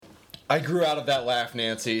I grew out of that laugh,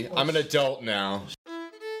 Nancy. I'm an adult now.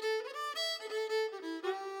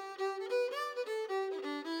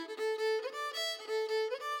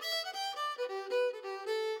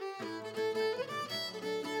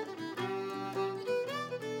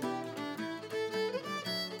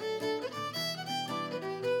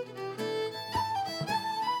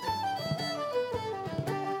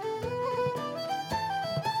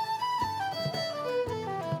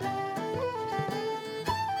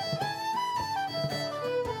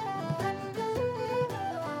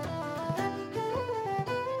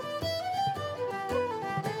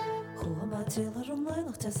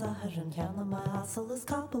 Saharan Yana Masalas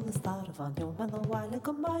Kapalas thought of on you and the while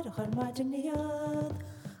ago might have heard my genius.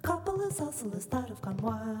 Kapalas Asalas thought of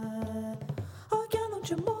Conway. I cannot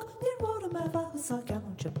you mock, near water my vows, I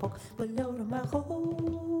cannot you poke, below my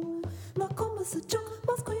hole. Macomb is a joke,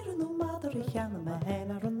 must queer no mother, Yana, my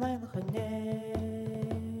hand, or nine of her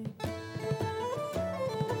name.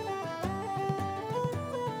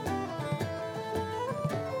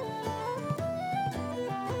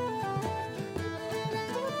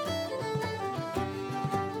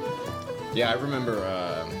 Yeah, I remember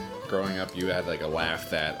growing up, you had like a laugh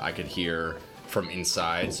that I could hear from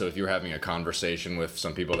inside. So if you were having a conversation with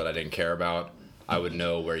some people that I didn't care about, I would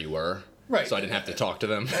know where you were. Right. So I didn't have to talk to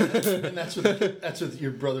them. And that's what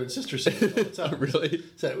your brother and sister say all the time. Really?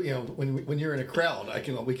 So when you're in a crowd,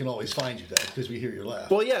 we can always find you, Dad, because we hear your laugh.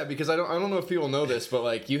 Well, yeah, because I don't know if people know this, but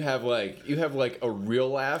like you have like a real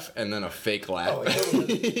laugh and then a fake laugh. Oh,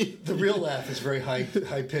 the real laugh is very high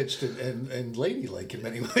pitched and ladylike in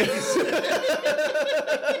many ways.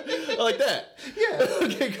 I like that. Yeah.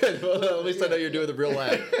 Okay, good. Well, at least I know you're doing the real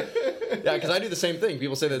laugh. Yeah, because I do the same thing.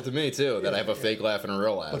 People say that to me too, that I have a fake laugh and a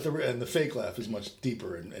real laugh. But the fake laugh is much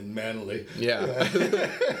deeper and manly. Yeah.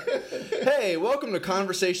 Hey, welcome to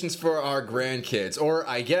Conversations for Our Grandkids, or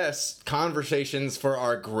I guess Conversations for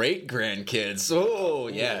Our Great Grandkids. Oh,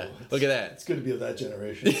 yeah. Look at that. It's good to be of that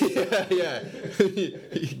generation. Yeah.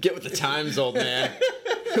 Get with the times, old man.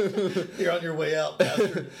 You're on your way out,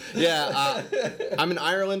 bastard. Yeah, I'm in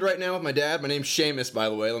Ireland right now with my dad. My name's Seamus, by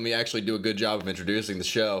the way. Let me actually do a good job of introducing the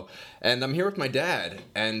show. And I'm here with my dad,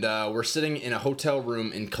 and we're sitting in a hotel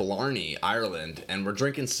room in Killarney, Ireland, and we're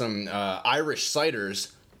drinking some Irish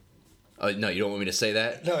ciders. No, you don't want me to say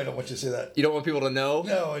that? No, I don't want you to say that. You don't want people to know?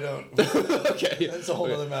 No, I don't. Okay. That's a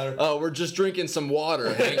whole other matter. Oh, we're just drinking some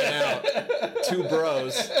water, hanging out. Two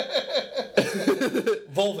bros.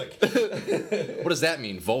 Volvic. What does that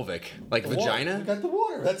mean, Volvic? Like The vagina? Water. You got the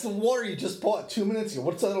water. That's the water you just bought 2 minutes ago.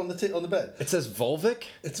 What's that on the bed? It says Volvic?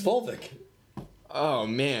 It's Volvic. Oh,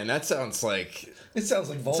 man, that sounds like... It sounds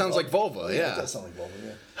like Volvo. Sounds like Volvo, yeah. It does sound like Volvo,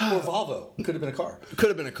 yeah. Or Volvo. Could have been a car. Could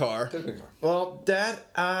have been a car. Could have been a car. Well, Dad,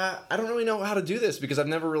 I don't really know how to do this because I've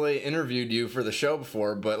never really interviewed you for the show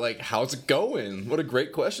before, but, like, how's it going? What a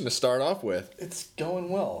great question to start off with. It's going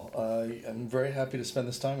well. I'm very happy to spend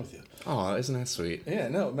this time with you. Oh, isn't that sweet? Yeah,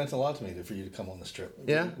 no, it meant a lot to me for you to come on this trip.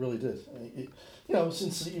 Yeah? It really did.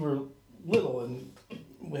 Since you were little and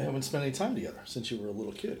we haven't spent any time together since you were a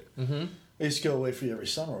little kid. Mm-hmm. I used to go away for you every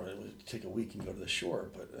summer. I would take a week and go to the shore,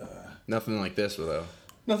 but... Nothing like this, though.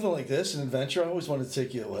 Nothing like this, an adventure. I always wanted to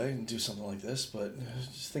take you away and do something like this, but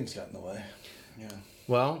just things got in the way. Yeah.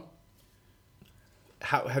 Well,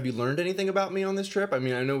 have you learned anything about me on this trip? I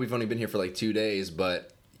mean, I know we've only been here for like 2 days,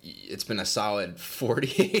 but it's been a solid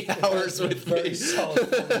 48 hours with me. Very solid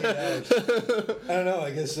 48 hours. I don't know. I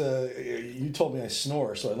guess you told me I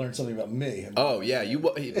snore, so I learned something about me. Oh, yeah.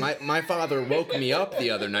 My father woke me up the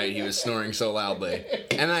other night. He was snoring so loudly.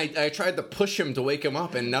 And I tried to push him to wake him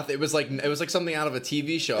up, and nothing. It was like something out of a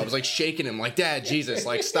TV show. I was like shaking him, like, Dad, Jesus,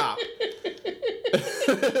 like, stop.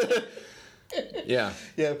 Yeah.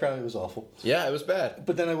 Yeah, it probably was awful. Yeah, it was bad.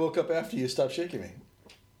 But then I woke up after you stopped shaking me.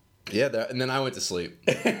 Yeah, and then I went to sleep.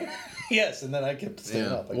 Yes, and then I kept staying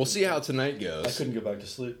up. We'll see how tonight goes. I couldn't go back to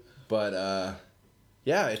sleep. But,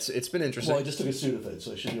 yeah, it's been interesting. Well, I just took a Sudafed,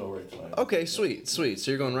 so I should be all right tonight. Okay, sweet. So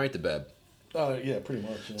you're going right to bed. Yeah, pretty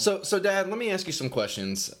much. Yeah. So Dad, let me ask you some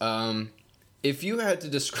questions. If you had to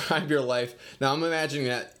describe your life... Now, I'm imagining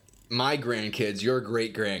that my grandkids, your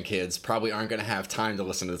great-grandkids, probably aren't going to have time to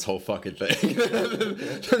listen to this whole fucking thing.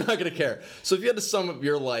 They're not going to care. So if you had to sum up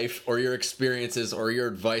your life or your experiences or your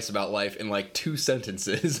advice about life in like 2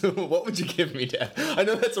 sentences, what would you give me, Dad? I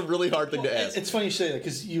know that's a really hard thing to ask. It's funny you say that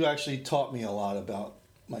because you actually taught me a lot about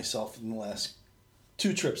myself in the last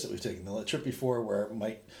 2 trips that we've taken. The trip before where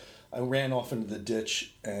I ran off into the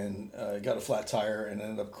ditch and got a flat tire and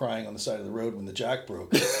ended up crying on the side of the road when the jack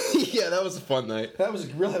broke. Yeah, that was a fun night. That was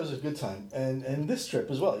a good time. And this trip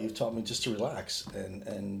as well, you've taught me just to relax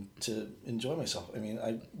and to enjoy myself. I mean,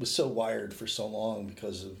 I was so wired for so long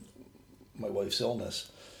because of my wife's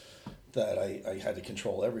illness that I had to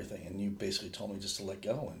control everything, and you basically told me just to let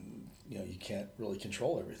go, and you can't really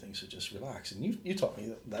control everything, so just relax. And you taught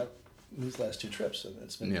me that these last 2 trips, and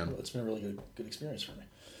it's been a really good experience for me.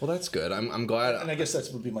 Well, that's good. I'm glad. And I guess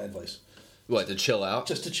that would be my advice. What, to chill out?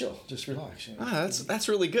 Just to chill, just relax. That's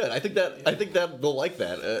really good. I think that they'll like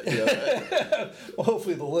that. Well,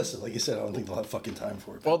 hopefully they'll listen. Like you said, I don't think they'll have fucking time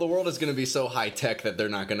for it. Well, the world is going to be so high tech that they're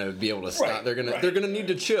not going to be able to stop. Right, they're gonna need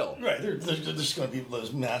to chill. Right, they're just going to be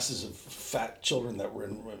those masses of fat children that were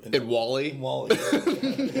in Wall-E. Wall-E.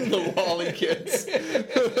 The Wall-E kids.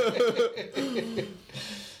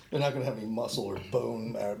 They're not going to have any muscle or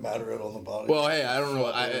bone matter out on the body. Well, hey, I don't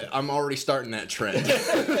know. I'm already starting that trend.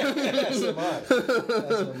 That's am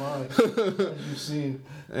I. As you've seen.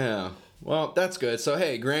 Yeah. Well, that's good. So,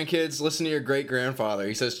 hey, grandkids, listen to your great-grandfather.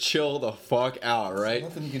 He says chill the fuck out, right?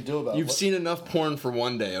 There's nothing you can do about it. You've seen enough porn for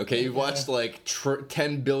one day, okay? You've watched,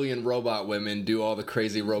 10 billion robot women do all the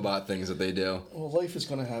crazy robot things that they do. Well, life is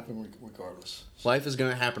going to happen regardless. Life is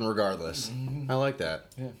going to happen regardless. Mm-hmm. I like that.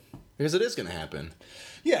 Yeah. Because it is going to happen.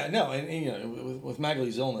 Yeah, no, and with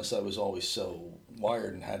Magley's illness, I was always so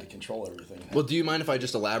wired and had to control everything. Well, do you mind if I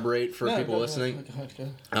just elaborate for people listening? Go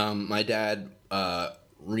ahead. My dad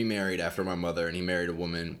remarried after my mother, and he married a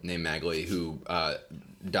woman named Magley who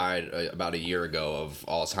died about a year ago of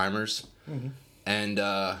Alzheimer's. Mm-hmm. And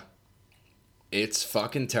it's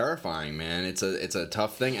fucking terrifying, man. It's a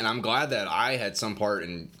tough thing, and I'm glad that I had some part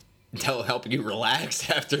in helping you relax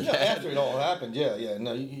after that. After it all happened, yeah.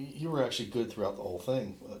 No, you were actually good throughout the whole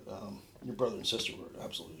thing. But, your brother and sister were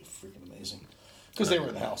absolutely freaking amazing because they were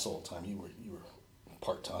in the house all the time. You were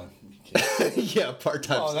part time. Yeah, part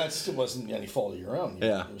time. Oh, it wasn't any fault of your own.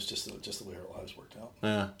 Yeah, it was just the way our lives worked out.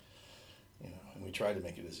 Yeah. And we tried to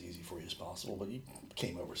make it as easy for you as possible, but you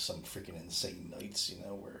came over some freaking insane nights,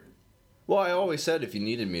 where. Well, I always said if you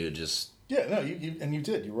needed me to just. Yeah, no, you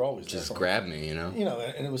did. You were always just grab me, and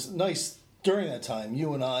it was nice during that time.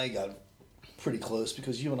 You and I got pretty close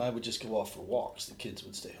because you and I would just go off for walks. The kids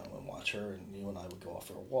would stay home and watch her, and you and I would go off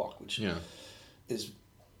for a walk, which is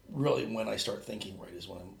really when I start thinking right is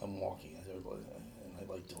when I'm walking, and I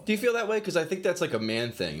like doing. Do you feel that way? Because I think that's like a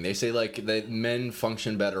man thing. They say that men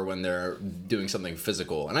function better when they're doing something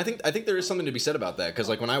physical, and I think there is something to be said about that. Because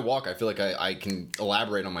when I walk, I feel like I can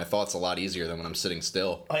elaborate on my thoughts a lot easier than when I'm sitting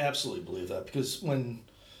still. I absolutely believe that because when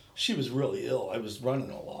she was really ill, I was running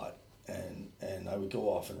a lot, and I would go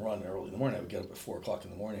off and run early in the morning. I would get up at 4:00 in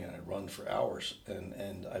the morning and I'd run for hours,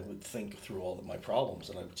 and I would think through all of my problems,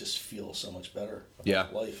 and I would just feel so much better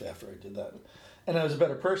about life after I did that, and I was a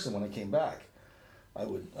better person when I came back. I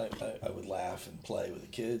would laugh and play with the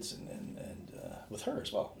kids and with her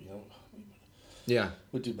as well.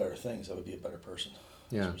 Would do better things. I would be a better person.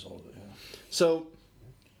 Yeah. As a result of it. Yeah. So,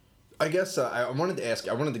 I guess I wanted to ask.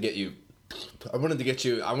 I wanted to get you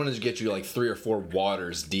like 3 or 4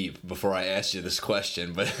 waters deep before I asked you this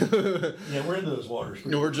question. But yeah, we're into those waters.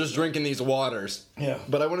 We're just drinking these waters. Yeah.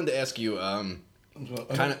 But I wanted to ask you. I'm going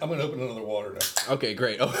to open another water now. Okay,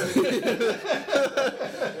 great. Oh.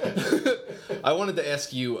 I wanted to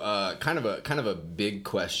ask you kind of a big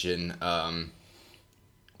question.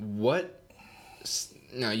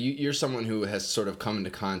 Now you're someone who has sort of come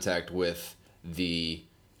into contact with the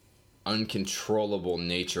uncontrollable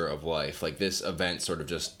nature of life. Like this event sort of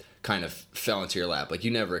just kind of fell into your lap. Like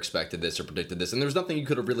you never expected this or predicted this, and there was nothing you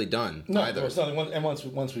could have really done either. There was nothing. And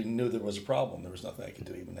once we knew there was a problem, there was nothing I could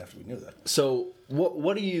do even after we knew that. So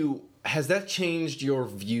has that changed your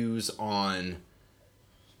views on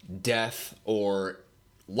death or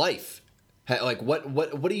life? Like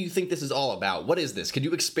what do you think this is all about? What is this? Could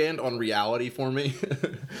you expand on reality for me?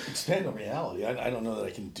 Expand on reality? I don't know that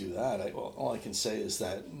I can do that. All I can say is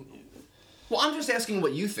that. Well, I'm just asking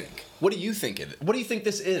what you think. What do you think of it? What do you think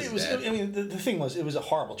this is? Dad? I mean, the thing was, it was a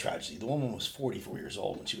horrible tragedy. The woman was 44 years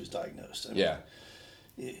old when she was diagnosed.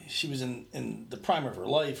 She was in the prime of her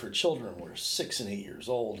life. Her children were 6 and 8 years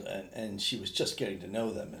old, and she was just getting to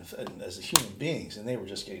know them and as human beings, and they were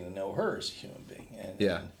just getting to know her as a human being. And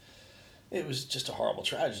it was just a horrible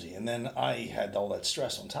tragedy. And then I had all that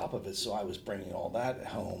stress on top of it, so I was bringing all that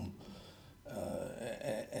home,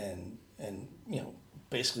 and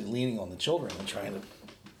basically leaning on the children and trying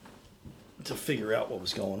to figure out what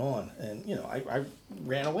was going on. And I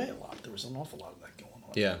ran away a lot. There was an awful lot of that going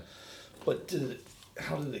on. Yeah. But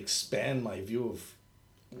how did it expand my view of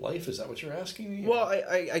life? Is that what you're asking me? Well,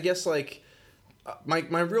 I guess like my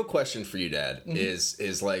real question for you, Dad,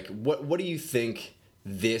 is like what do you think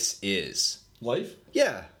this is? Life?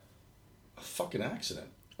 Yeah. A fucking accident.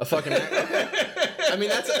 A fucking accident. I mean,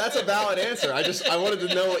 that's a valid answer. I wanted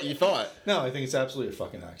to know what you thought. No, I think it's absolutely a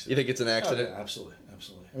fucking accident. You think it's an accident? Oh, yeah, absolutely.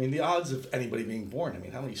 Absolutely. I mean, the odds of anybody being born. I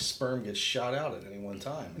mean, how many sperm gets shot out at any one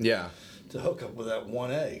time? Yeah. To hook up with that one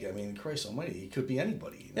egg. I mean, Christ Almighty, it could be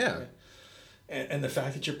anybody. You know? Yeah. And the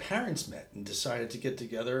fact that your parents met and decided to get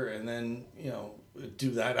together and then, do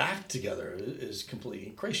that act together is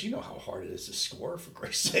completely... Christ, you know how hard it is to score, for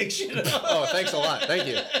Christ's sakes, you know? Oh, thanks a lot. Thank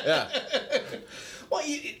you. Yeah. Well,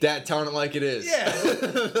 That talent like it is.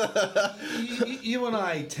 Yeah. you and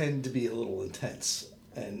I tend to be a little intense,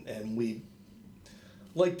 and we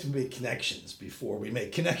like to make connections before we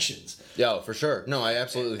make connections. Yeah, for sure. No, I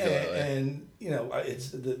absolutely feel that way. And it's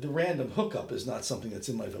the random hookup is not something that's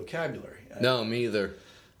in my vocabulary. No, me either.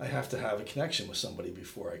 I have to have a connection with somebody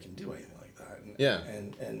before I can do anything like that. And, Yeah.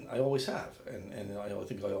 And I always have, and I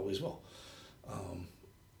think I always will.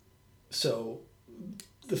 So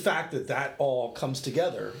the fact that all comes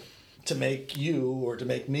together to make you or to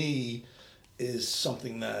make me is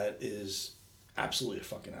something that is absolutely a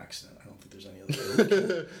fucking accident. I don't think there's any other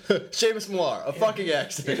way. Seamus Moir, a fucking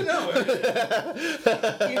accident. No,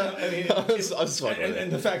 I mean, I was fucking with it.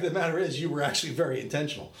 and the fact of the matter is, you were actually very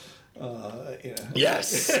intentional.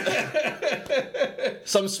 Yes.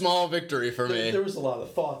 Some small victory for me. There was a lot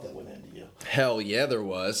of thought that went into you. Hell yeah, there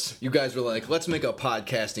was. You guys were like, let's make a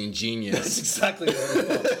podcasting That's genius. exactly what we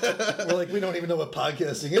thought. We're like, we don't even know what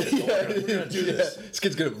podcasting is. We're gonna do this. This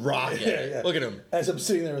kid's gonna rock it. Yeah. Look at him. As I'm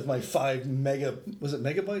sitting there with my 5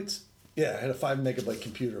 megabytes? Yeah, I had a 5 megabyte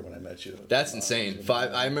computer when I met you. That's insane.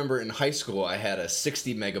 I remember in high school I had a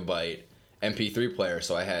 60 megabyte MP3 player,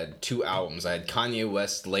 so I had 2 albums. I had Kanye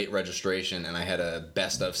West's Late Registration, and I had a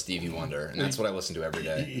Best of Stevie Wonder, and that's what I listened to every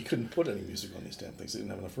day. You couldn't put any music on these damn things. They didn't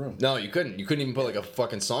have enough room. No, you couldn't. You couldn't even put like a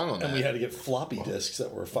fucking song on that. And we had to get floppy disks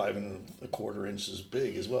that were 5 1/4 inches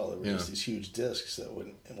big as well. They were just these huge disks that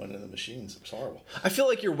went in the machines. It was horrible. I feel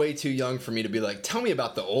like you're way too young for me to be like, tell me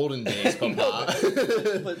about the olden days, Papa.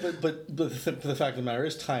 But the fact of the matter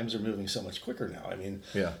is, times are moving so much quicker now. I mean,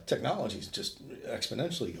 Yeah. technology is just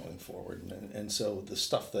exponentially going forward, and so the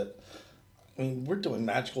stuff that, I mean, we're doing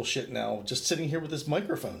magical shit now. Just sitting here with this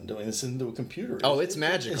microphone, doing this into a computer. Oh, it's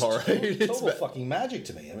magic, all right. Total fucking magic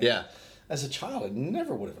to me. I mean, Yeah. As a child, I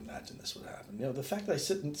never would have imagined this would happen. The fact that I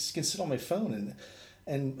can sit on my phone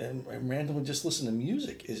and randomly just listen to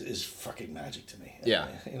music is fucking magic to me. Yeah.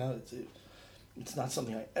 It's not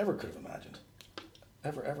something I ever could have imagined.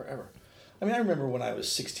 Ever. I mean, I remember when I was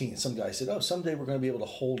 16, some guy said, oh, someday we're going to be able to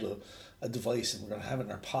hold a device and we're going to have it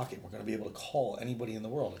in our pocket. We're going to be able to call anybody in the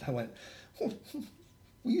world. And I went, will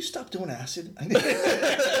you stop doing acid?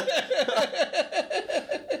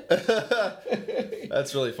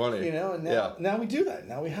 That's really funny. And now we do that.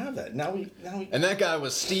 Now we have that. Now we. And that guy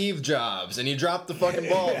was Steve Jobs, and he dropped the fucking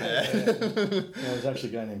ball, man. It was actually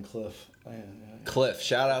a guy named Cliff. Cliff,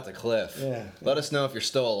 shout out to Cliff. Yeah. Let us know if you're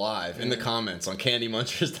still alive in the comments on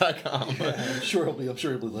CandyMunchers.com. Yeah, I'm sure he'll be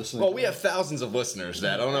listening. Well, we have thousands of listeners,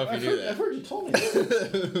 Dad. I don't know if you knew that. I've heard you told me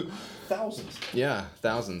that. Thousands. Yeah,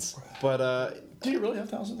 thousands. But do you really have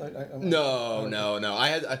thousands? no. Do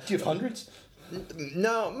you have hundreds?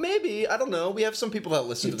 No, maybe. I don't know. We have some people that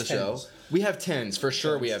listen to the show. We have tens for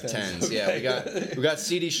sure. We have tens. Okay. Yeah, we got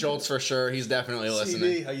CD Schultz for sure. He's definitely listening.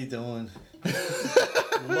 CD, how you doing?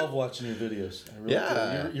 I love watching your videos. I really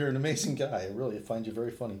do. You're an amazing guy. I really find you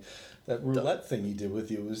very funny. That roulette thing he did with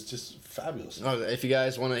you was just fabulous. Oh, if you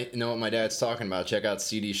guys want to know what my dad's talking about, check out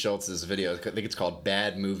CD Schultz's video. I think it's called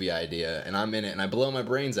Bad Movie Idea, and I'm in it, and I blow my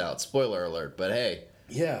brains out. Spoiler alert, but hey.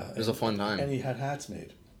 Yeah. It was a fun time. And he had hats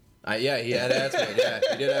made. Yeah, he had hats made. Yeah,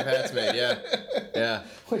 he did have hats made. Yeah.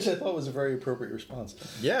 Which I thought was a very appropriate response.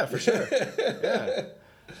 Yeah, for sure. Yeah.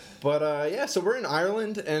 But so we're in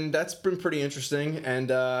Ireland, and that's been pretty interesting.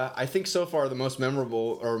 And I think so far the most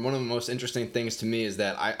memorable, or one of the most interesting things to me, is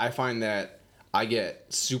that I find that I get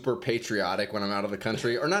super patriotic when I'm out of the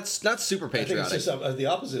country, or not super patriotic. I think it's just the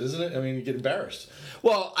opposite, isn't it? I mean, you get embarrassed.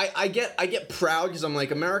 Well, I get proud because I'm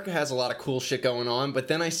like, America has a lot of cool shit going on, but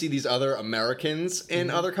then I see these other Americans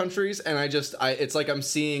in other countries, and it's like I'm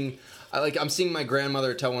seeing my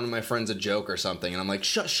grandmother tell one of my friends a joke or something, and I'm like,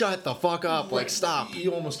 shut the fuck up, Right. like stop.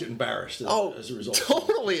 You almost get embarrassed as a result.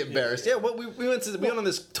 Totally embarrassed. Yeah, we went on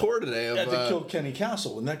this tour today of at the Kilkenny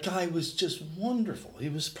Castle, and that guy was just wonderful. He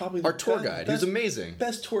was probably our tour guide. He was amazing.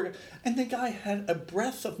 Best tour guide. And the guy had a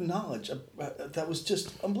breadth of knowledge that was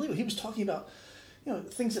just unbelievable. He was talking about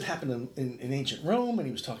things that happened in ancient Rome, and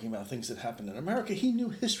he was talking about things that happened in America. He knew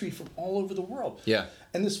history from all over the world. Yeah.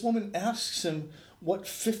 And this woman asks him what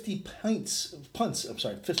 50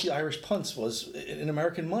 Irish punts was in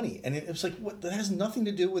American money. And it was like, what? That has nothing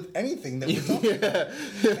to do with anything that we're talking about.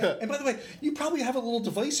 And by the way, you probably have a little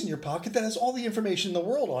device in your pocket that has all the information in the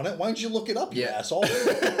world on it. Why don't you look it up, you asshole?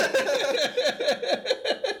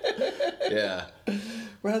 Yeah.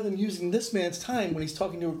 rather than using this man's time when he's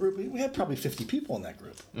talking to a group. We had probably 50 people in that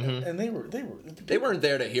group, and They weren't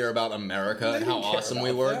there to hear about America and how awesome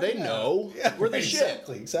we were. They know we're the shit.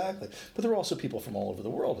 Exactly. But there were also people from all over the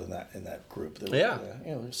world in that group. There were,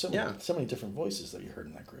 there's so many different voices that you heard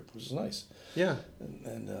in that group, which was nice. Yeah.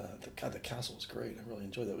 And the castle was great. I really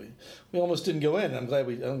enjoyed that. We almost didn't go in. I'm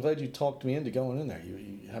glad you talked me into going in there.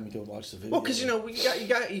 You had me go watch the video. Well, because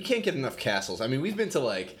you can't get enough castles. I mean, we've been to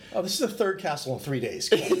like. Oh, this is the third castle in 3 days.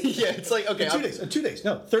 Yeah, it's like okay. In 2 days.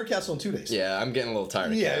 No, third castle in 2 days. Yeah, I'm getting a little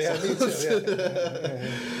tired of castles. Me too.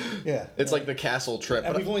 Yeah. It's like the castle trip.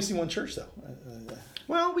 And we've only seen one church though.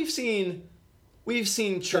 Well, we've seen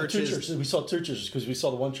churches. No, 2 churches. We saw 2 churches because we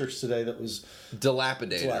saw the one church today that was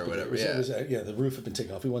dilapidated. Or whatever. The roof had been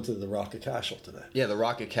taken off. We went to the Rock of Cashel today. Yeah, the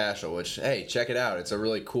Rock of Cashel, which hey, check it out. It's a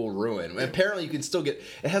really cool ruin. Apparently, you can still get.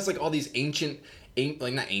 It has like all these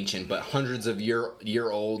like not ancient, but hundreds of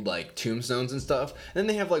year old like tombstones and stuff. And then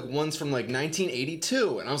they have like ones from like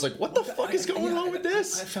 1982, and I was like, what the fuck is going on with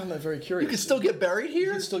this? I found that very curious. You can still get buried here.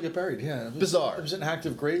 You can still get buried. Yeah, Bizarre. It was an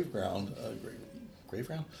active grave ground. Grave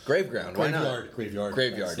ground? Graveyard. Why not?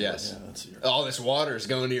 Graveyard. Yes. All this water is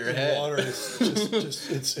going to your head. Water is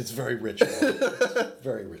just it's very rich water.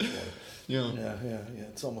 Very rich water. Yeah.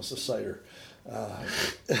 It's almost a cider.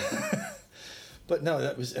 But no,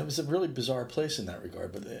 it was a really bizarre place in that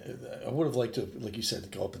regard. But I would have liked to, like you said, to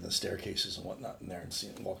go up in the staircases and whatnot in there and see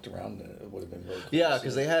and walked around. It would have been really cool. Yeah,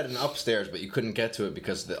 because they had an upstairs, but you couldn't get to it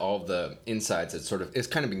because all of the insides had it's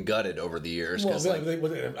kind of been gutted over the years. Well,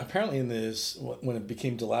 apparently in this, when it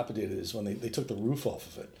became dilapidated, is when they took the roof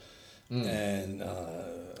off of it, and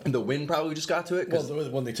the wind probably just got to it. Well,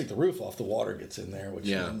 when they took the roof off, the water gets in there, which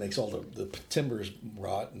makes all the timbers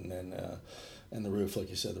rot, and then and the roof, like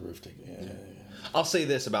you said, the roof. I'll say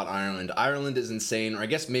this about Ireland. Ireland is insane, or I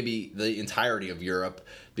guess maybe the entirety of Europe,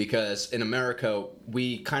 because in America,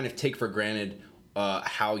 we kind of take for granted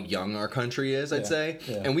how young our country is, I'd say.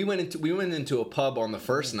 Yeah. And we went into a pub on the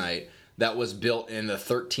first night that was built in the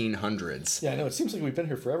 1300s. Yeah, I know. It seems like we've been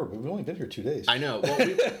here forever, but we've only been here 2 days. I know. Well,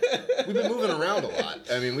 we've been moving around a lot.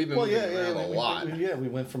 I mean, we've been moving around a lot. We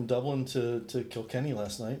went from Dublin to Kilkenny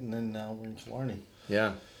last night, and then now we're in Killarney.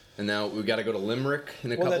 Yeah. And now we've got to go to Limerick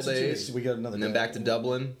in a couple days. We got another. And then back to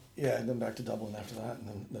Dublin. Yeah, and then back to Dublin after that,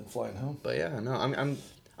 and then flying home. But yeah, no,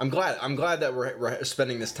 I'm glad that we're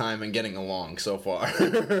spending this time and getting along so far.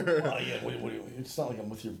 Well, yeah, it's not like I'm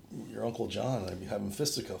with your Uncle John. I'd be having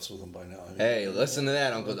fisticuffs with him by now. Hey, listen to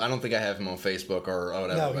that, Uncle. I don't think I have him on Facebook or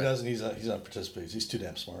whatever. No, he doesn't. He's not participating. He's too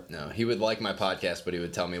damn smart. No, he would like my podcast, but he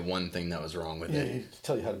would tell me one thing that was wrong with it. Yeah, he'd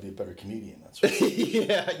tell you how to be a better comedian. That's right.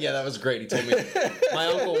 yeah, that was great. He told me. My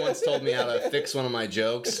uncle once told me how to fix one of my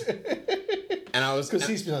jokes. And I was because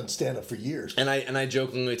he's been on stand up for years. And I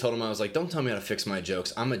jokingly told him, I was like, "Don't tell me how to fix my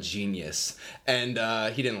jokes. I'm a genius." And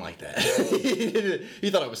he didn't like that. He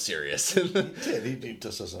thought I was serious. He did. He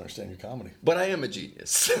just doesn't understand your comedy. But I am a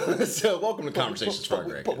genius. So welcome to Conversations for Our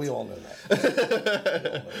Grandkids. But we all know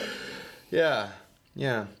that.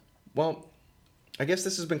 Yeah. Well, I guess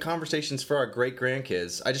this has been Conversations for Our Great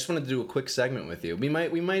Grandkids. I just wanted to do a quick segment with you. We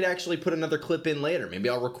might actually put another clip in later. Maybe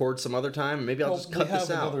I'll record some other time. Maybe I'll just cut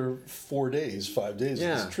this out. We have another 5 days of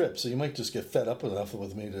this trip, so you might just get fed up enough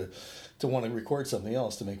with me to want to record something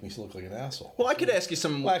else to make me look like an asshole. Well, I could ask you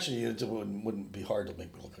some. Well, actually, it wouldn't be hard to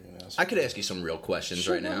make me look like an asshole. I could ask you some real questions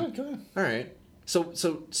right now. Go ahead. All right. So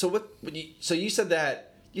what? So you said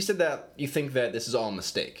that you think that this is all a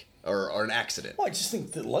mistake. Or an accident. Well, I just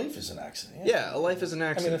think that life is an accident. Yeah, life is an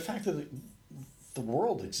accident. I mean, the fact that the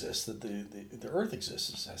world exists, that the Earth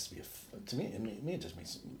exists, has to be to me. It just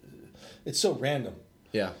means it's so random.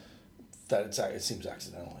 Yeah. That it seems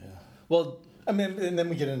accidental. Yeah. Well, I mean, and then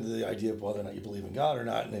we get into the idea of whether or not you believe in God or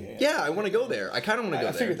not. Yeah, I want to go there. I kind of want to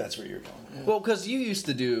go there. I figured that's where you're going. Yeah. Well, because you used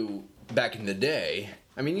to do back in the day.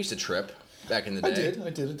 I mean, you used to trip. Back in the day, I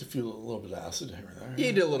did it to feel a little bit of acid here and there.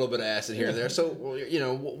 You did a little bit of acid here and there. So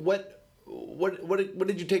what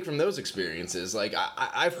did you take from those experiences? Like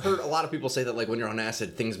I've heard a lot of people say that like when you're on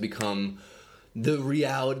acid, things become the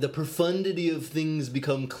reality, the profundity of things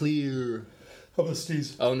become clear. How about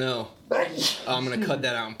sneeze? Oh no, I'm gonna cut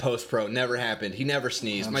that out in post pro. Never happened. He never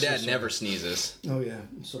sneezed. My dad never sneezes. Oh yeah,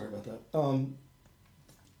 I'm sorry about that.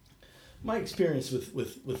 My experience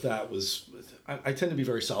with that was, I tend to be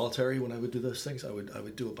very solitary when I would do those things. I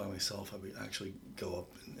would do it by myself. I would actually go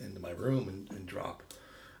up into my room and drop.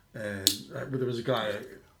 And there was a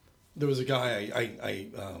guy I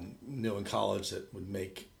knew in college that would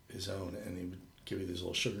make his own, and he would give you these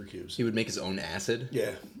little sugar cubes. He would make his own acid?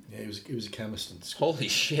 Yeah, he was a chemist in school. Holy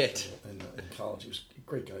shit! In college, he was a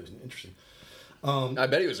great guy. He was interesting. I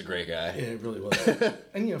bet he was a great guy. Yeah, it really was.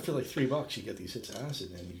 And for like $3, you get these hits of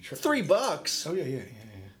acid, and you trip. $3? Oh yeah.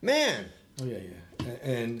 Man. Oh yeah.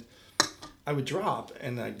 And I would drop,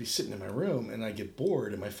 and I'd be sitting in my room, and I'd get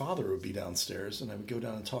bored, and my father would be downstairs, and I would go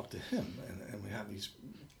down and talk to him, and we have these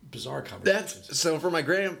bizarre conversations. That's so for my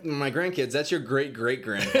grandkids. That's your great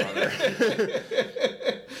grandfather.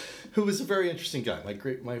 Who was a very interesting guy.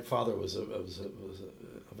 My father was a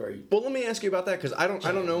very. Well, let me ask you about that because I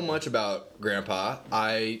don't know much about Grandpa.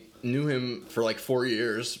 I knew him for like 4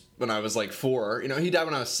 years when I was like 4. He died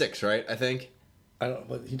when I was 6, right? I think. I don't.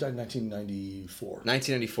 But he died in 1994.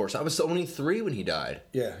 1994. So I was only 3 when he died.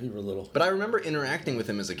 Yeah, you were little. But I remember interacting with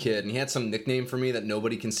him as a kid, and he had some nickname for me that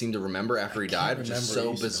nobody can seem to remember after he died, which is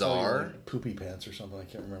so bizarre. Like poopy pants or something. I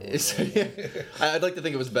can't remember. I'd like to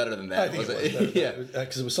think it was better than that. I think it was better. Yeah,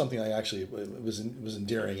 because it was something it was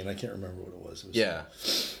endearing, and I can't remember what it was. Yeah,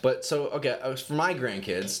 but so okay, for my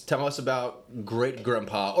grandkids, tell us about great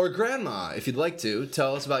grandpa or grandma if you'd like to.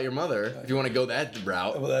 Tell us about your mother if you want to go that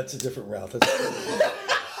route. Well, that's a different route.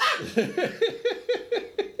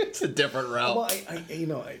 It's a different route. Well,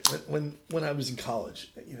 when I was in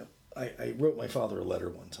college, I wrote my father a letter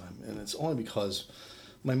one time, and it's only because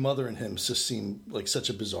my mother and him just seemed like such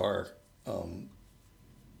a bizarre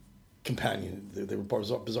companion. They were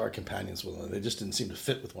bizarre companions with one another. They just didn't seem to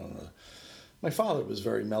fit with one another. My father was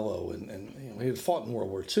very mellow, and he had fought in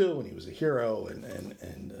World War II, and he was a hero and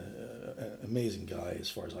an amazing guy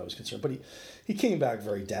as far as I was concerned. But he came back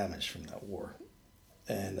very damaged from that war,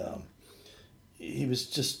 and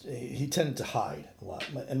he tended to hide a lot.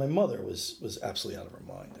 And my mother was absolutely out of her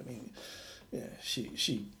mind. I mean,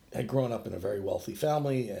 she had grown up in a very wealthy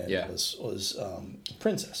family and was a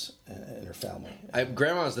princess in her family.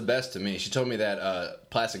 Grandma was the best to me. She told me that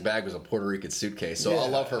plastic bag was a Puerto Rican suitcase, so I'll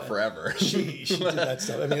love her forever. She did that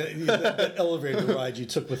stuff. I mean, that elevator ride you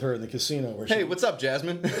took with her in the casino. Hey, what's up,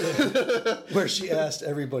 Jasmine? Where she asked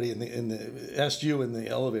everybody asked you in the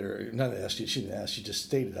elevator. Not asked you. She didn't ask. She just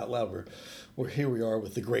stated out loud, "We're here. We are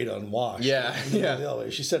with the great unwashed." Yeah. The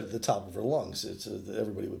elevator. She said at the top of her lungs.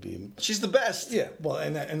 Everybody would be. She's the best. Yeah. Well,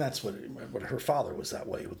 and that's what her father was that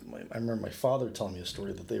way. I remember my father telling me a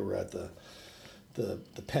story that they were at the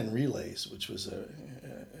Penn Relays, which was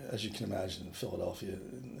as you can imagine in Philadelphia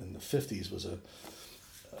in the 50s was a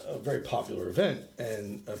very popular event,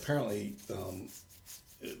 and apparently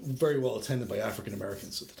very well attended by African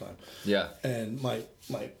Americans at the time. Yeah. And my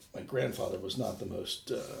grandfather was not the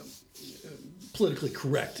most politically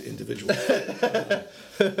correct individual,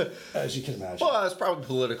 as you can imagine. Well, that's probably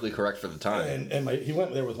politically correct for the time. And he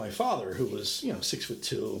went there with my father, who was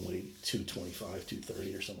 6'2" and weighed 225,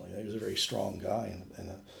 230 or something like that. He was a very strong guy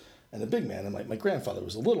and a big man. And my grandfather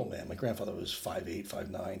was a little man. My grandfather was 5'8",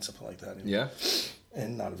 5'9", something like that. Yeah.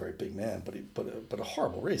 And not a very big man, but a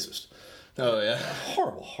horrible racist. Oh yeah,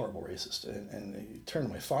 horrible racist. And he turned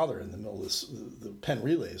to my father in the middle of the Penn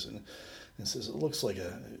Relays and says, "It looks like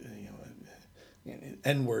an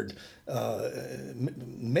N-word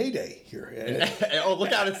Mayday here." Oh,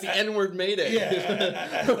 look out! It's the N-word Mayday. Yeah,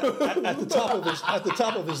 at the top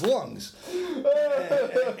of his lungs.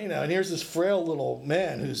 And here's this frail little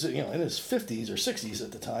man who's in his 50s or 60s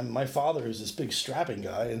at the time. My father, who's this big strapping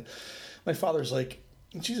guy, and my father's like,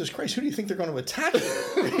 "Jesus Christ, who do you think they're going to attack?"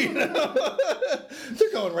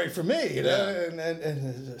 They're going right for me, Yeah.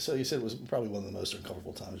 And so he said it was probably one of the most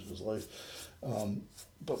uncomfortable times of his life.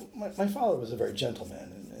 But my father was a very gentle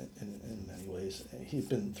man in many ways. He'd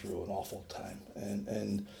been through an awful time,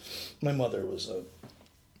 and my mother was a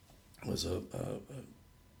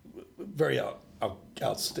very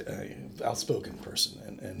outspoken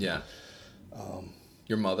person, and Yeah.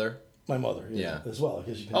 Your mother? my mother, Yeah. as well.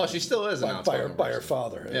 Because you can She still is an outspoken by her person.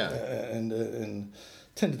 father, Yeah. and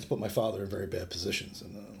tended to put my father in very bad positions.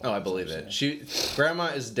 I believe it. Grandma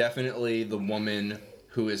is definitely the woman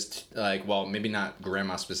who is maybe not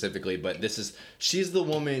grandma specifically, but she's the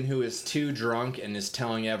woman who is too drunk and is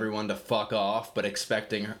telling everyone to fuck off, but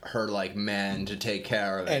expecting her men to take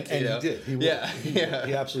care of it. And he did. He would. Yeah.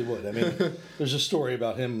 He absolutely would. I mean, there's a story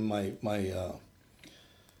about him, my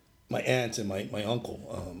aunt and my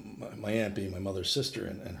uncle, my aunt being my mother's sister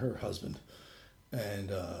and her husband.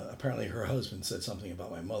 And apparently her husband said something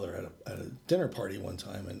about my mother at a dinner party one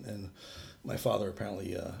time, and my father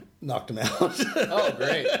apparently knocked him out. Oh,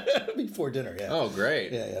 great. Before dinner, yeah. Oh,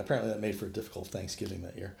 great. Yeah. Apparently that made for a difficult Thanksgiving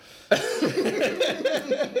that year.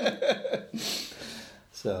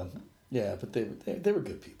 So, yeah, but they were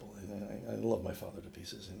good people. And I love my father to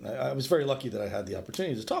pieces. And I was very lucky that I had the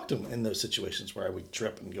opportunity to talk to him in those situations where I would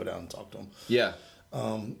trip and go down and talk to him. Yeah.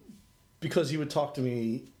 Because he would talk to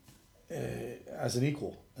me as an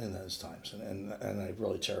equal in those times, and I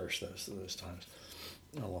really cherish those times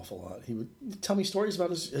an awful lot. He would tell me stories about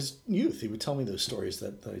his youth. He would tell me those stories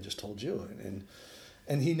that I just told you,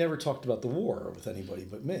 and he never talked about the war with anybody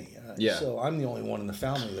but me. Yeah. So I'm the only one in the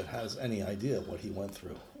family that has any idea what he went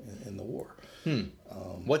through in the war.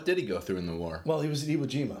 What did he go through in the war? Well, he was at Iwo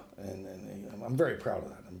Jima, and I'm very proud of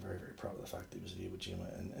that. I'm very, very proud of the fact that he was at Iwo Jima,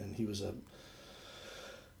 and he was an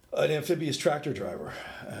amphibious tractor driver.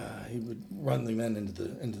 He would run the men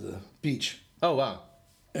into the beach. Oh, wow.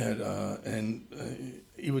 And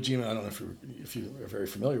Iwo Jima, I don't know if you are very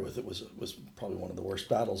familiar with it, was probably one of the worst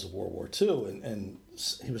battles of World War II, and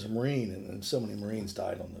he was a Marine, and so many Marines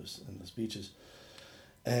died on those beaches.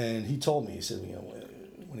 And he told me, he said,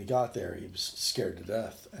 when he got there, he was scared to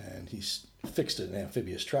death, and he fixed an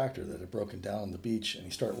amphibious tractor that had broken down on the beach, and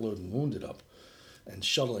he started loading wounded up and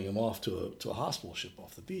shuttling him off to a hospital ship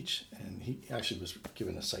off the beach. And he actually was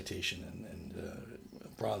given a citation and a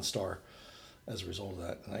Bronze Star as a result of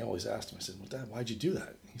that. And I always asked him, I said, well, Dad, why'd you do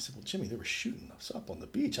that? He said, well, Jimmy, they were shooting us up on the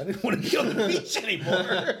beach. I didn't want to be on the beach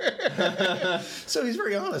anymore. So he's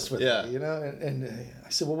very honest with me, And I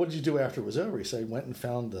said, well, what did you do after it was over? He said, I went and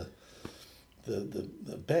found the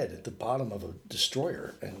bed at the bottom of a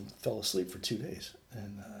destroyer and fell asleep for 2 days.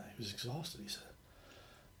 And he was exhausted, he said.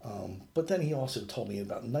 But then he also told me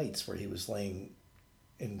about nights where he was laying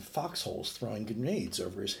in foxholes throwing grenades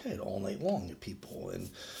over his head all night long at people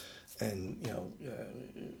and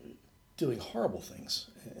doing horrible things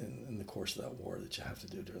in the course of that war that you have to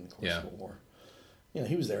do during the course of a war.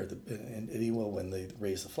 He was there at Iwo when they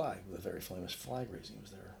raised the flag, the very famous flag raising. He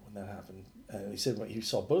was there when that happened. And he said when he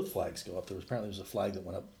saw both flags go up, there was a flag that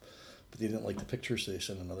went up, but they didn't like the picture, so they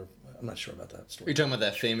sent another. I'm not sure about that story. Are you talking about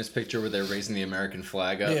that famous picture where they're raising the American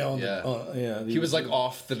flag up? Yeah. He was like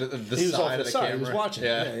off the side of the camera. He was watching it.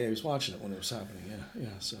 Yeah, he was watching it when it was happening. Yeah.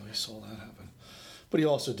 So he saw that happen. But he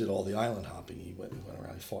also did all the island hopping. He went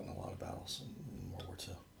around. He fought in a lot of battles in World War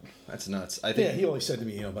II. That's nuts. I think. Yeah, he always said to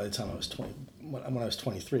me, by the time I was 20, when I was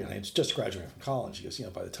 23, and I had just graduated from college, he goes,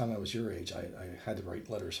 by the time I was your age, I had to write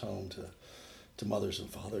letters home to mothers and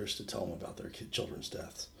fathers to tell them about their children's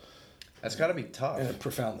deaths. That's got to be tough. And it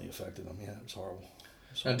profoundly affected them. Yeah, it was horrible.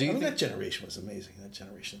 Now, do you think that generation was amazing. That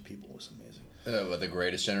generation of people was amazing. The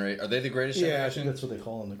greatest generation? Are they the greatest generation? Yeah, I think that's what they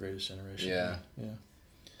call them, the greatest generation. Yeah.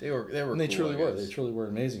 They were. And they cool, truly were. They truly were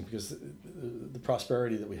amazing because the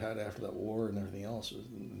prosperity that we had after that war and everything else,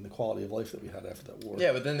 and the quality of life that we had after that war.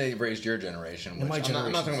 Yeah, but then they raised your generation. Which I'm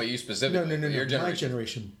not talking about you specifically. No. Your generation. My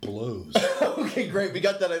generation blows. Okay, great. We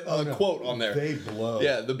got that quote on there. They blow.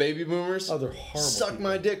 Yeah, the baby boomers. Oh, they're horrible. Suck people.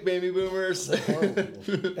 my dick, baby boomers. They're horrible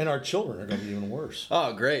people. And our children are going to be even worse.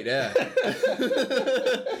 Oh, great. Yeah.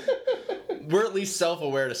 We're at least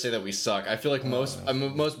self-aware to say that we suck. I feel like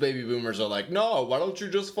most baby boomers are like, no, why don't you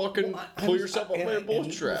just fucking pull yourself up by your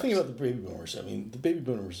bootstraps? The thing about the baby boomers, the baby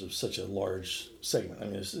boomers are such a large segment.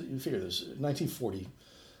 You figure this,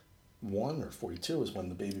 1941 or 42 is when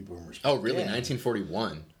the baby boomers Oh, really? began.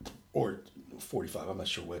 1941? Or 45, I'm not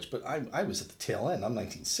sure which, but I was at the tail end. I'm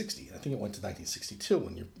 1960. I think it went to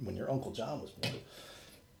 1962 when your Uncle John was born.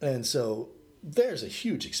 And so there's a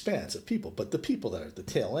huge expanse of people, but the people that are at the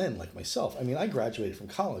tail end, like myself, I graduated from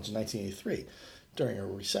college in 1983 during a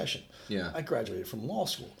recession. Yeah. I graduated from law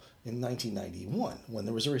school in 1991 when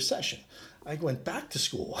there was a recession. I went back to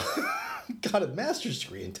school, got a master's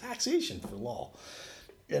degree in taxation for law,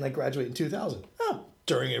 and I graduated in 2000. Oh,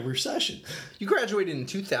 during a recession. You graduated in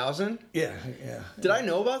 2000? Yeah. Did I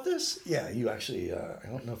know about this? Yeah, you actually, I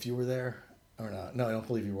don't know if you were there or not. No, I don't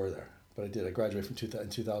believe you were there. But I did. I graduated from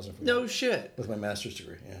 2000. No shit. With my master's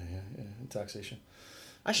degree. Yeah, in taxation.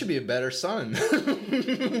 I should be a better son.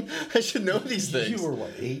 I should know these things. You were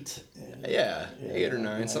what, 8? Yeah, 8 or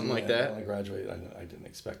 9, something like that. When I graduated, I didn't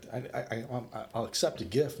expect it. I'll accept a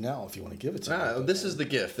gift now if you want to give it to me. This is the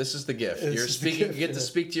gift. This is the gift. You're speaking. You get to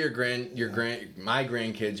speak to my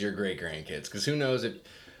grandkids, your great grandkids, because who knows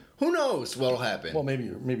what'll happen. Well, maybe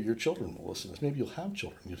your children will listen to this. Maybe you'll have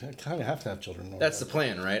children. You kind of have to have children. That's the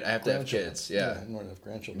plan, right? I have to have kids. Yeah. In order to have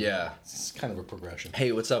grandchildren. Yeah. It's kind of a progression.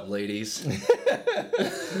 Hey, what's up, ladies?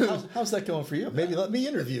 How's that going for you? Maybe let me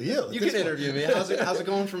interview you. You can interview me. How's it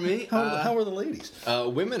going for me? How are the ladies?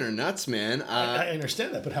 Women are nuts, man. I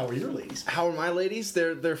understand that, but how are your ladies? How are my ladies?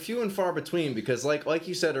 They're few and far between because, like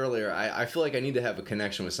you said earlier, I feel like I need to have a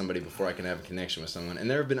connection with somebody before I can have a connection with someone. And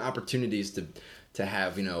there have been opportunities to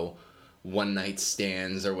have, one night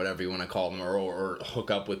stands or whatever you want to call them, or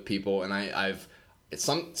hook up with people, and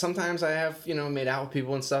sometimes I have made out with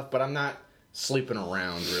people and stuff, but I'm not sleeping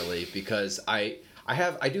around really because I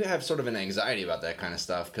do have sort of an anxiety about that kind of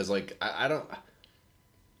stuff because I don't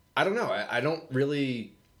know, I don't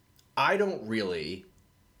really I don't really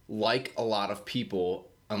like a lot of people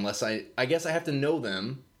unless I guess I have to know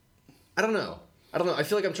them. I don't know. I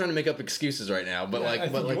feel like I'm trying to make up excuses right now, but Yeah, like, I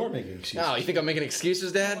think like, you are making excuses. Oh, you think I'm making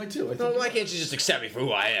excuses, Dad? No, I do. I think No, you why are. can't you just accept me for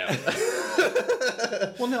who I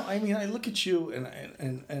am? Well, no, I mean, I look at you,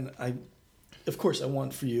 and I, of course, I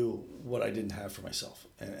want for you what I didn't have for myself,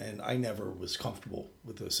 and I never was comfortable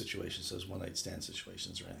with those situations, those one night stand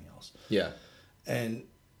situations or anything else. Yeah. And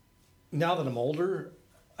now that I'm older,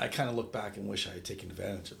 I kind of look back and wish I had taken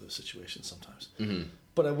advantage of those situations sometimes. Mm-hmm.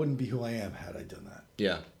 But I wouldn't be who I am had I done that.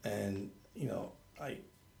 Yeah. And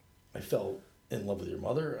I fell in love with your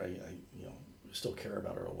mother. I still care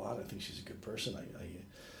about her a lot. I think she's a good person. I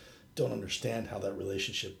don't understand how that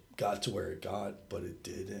relationship got to where it got, but it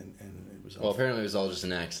did, and it was. Well, apparently it was all just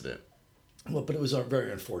an accident. Well, but it was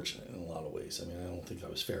very unfortunate in a lot of ways. I mean, I don't think I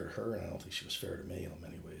was fair to her, and I don't think she was fair to me in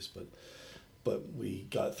many ways. But we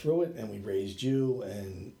got through it, and we raised you,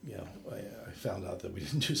 and I found out that we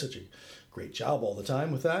didn't do such a great job all the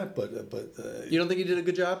time with that. But You don't think you did a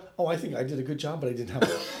good job? oh, I think I did a good job, but I didn't have.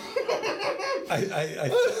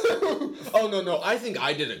 Oh no! I think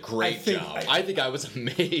I did a great job. I think I was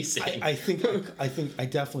amazing. I think I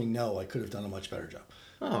definitely know I could have done a much better job.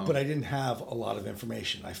 Oh. But I didn't have a lot of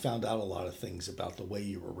information. I found out a lot of things about the way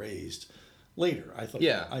you were raised later. I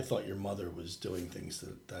thought your mother was doing things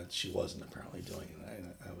that she wasn't apparently doing,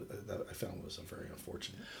 and I found it was very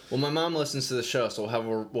unfortunate. Well, my mom listens to the show, so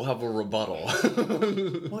we'll have a rebuttal.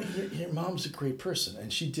 Well, your mom's a great person,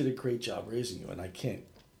 and she did a great job raising you, and I can't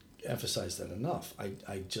emphasize that enough.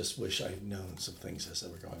 I just wish I'd known some things as they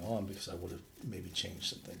were going on, because I would have maybe changed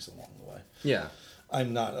some things along the way. Yeah.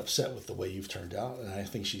 I'm not upset with the way you've turned out, and I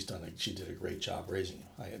think she did a great job raising you.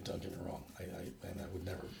 Don't get me wrong.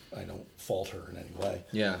 I don't fault her in any way.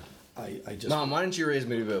 Yeah. I just. Mom, why didn't you raise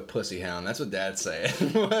me to be a pussy hound? That's what Dad's saying.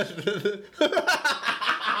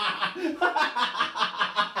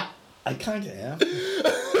 I kind of am.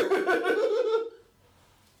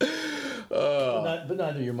 But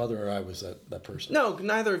neither your mother or I was that person. No,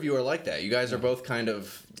 neither of you are like that. You guys are both kind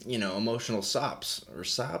of, emotional sops. Or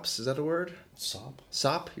sops? Is that a word? Sop?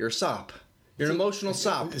 Sop? You're a sop. You're an emotional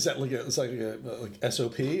sop. Is that like like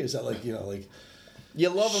SOP? Is that like like You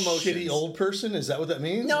love emotions. shitty old person? Is that what that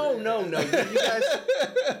means? No. You guys,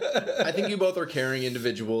 I think you both are caring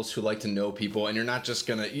individuals who like to know people, and you're not just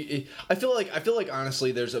gonna. I feel like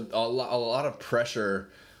honestly, there's a lot of pressure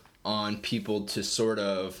on people to sort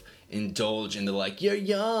of indulge into like, you're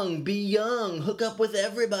young, be young, hook up with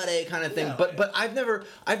everybody kind of thing. Yeah, but I've never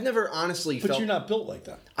honestly But felt. you're not built like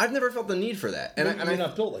that. I've never felt the need for that, and You're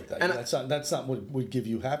not built like that. and That's not what would give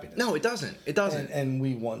you happiness. No, it doesn't. It doesn't. And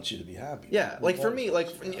we want you to be happy. Yeah, like for me,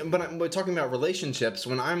 we're talking about relationships.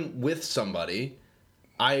 When I'm with somebody,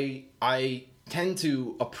 I tend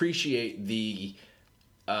to appreciate the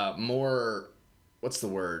more, what's the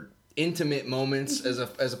word, intimate moments as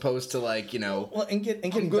opposed to like Well, and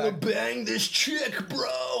getting I'm gonna back, bang this chick, bro.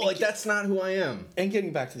 Like that's not who I am. and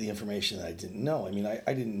getting back to the information that I didn't know. I mean,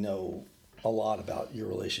 I didn't know a lot about your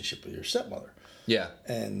relationship with your stepmother. Yeah.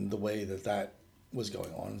 And the way that was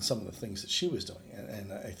going on, and some of the things that she was doing.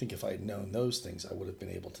 And I think if I had known those things, I would have been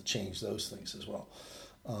able to change those things as well.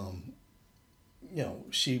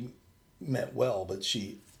 She meant well, but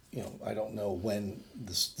she, I don't know when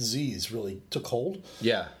this disease really took hold.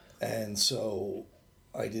 Yeah. And so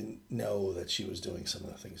I didn't know that she was doing some of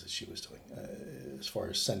the things that she was doing, as far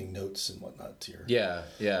as sending notes and whatnot to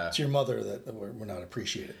your mother that were not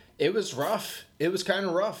appreciated. It was rough. It was kind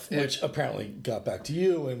of rough. Which apparently got back to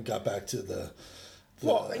you and got back to the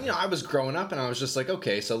well, I was growing up and I was just like,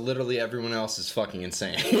 okay, so literally everyone else is fucking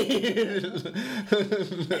insane.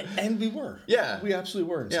 and we were. Yeah. We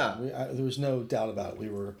absolutely were insane. Yeah. There was no doubt about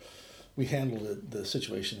it. We handled the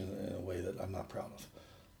situation in a way that I'm not proud of.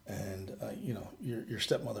 And, your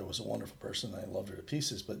stepmother was a wonderful person. I loved her to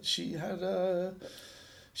pieces, but she had a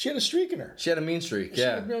streak in her. She had a mean streak. She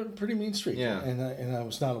Yeah. had a pretty mean streak. Yeah. And I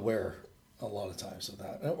was not aware a lot of times of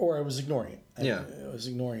that, or I was ignoring it. Yeah. I was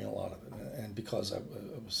ignoring a lot of it, and because I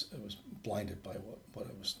was blinded by what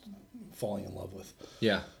I was falling in love with.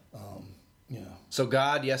 Yeah. So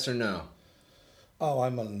God, yes or no? Oh,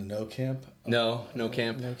 I'm on the no camp. No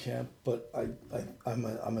camp. No camp. But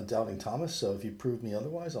I'm a doubting Thomas. So if you prove me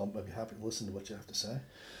otherwise, I'll be happy to listen to what you have to say.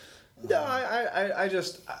 No,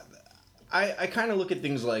 I kind of look at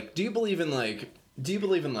things like, do you believe in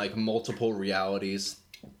like multiple realities?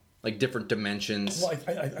 like different dimensions. Well,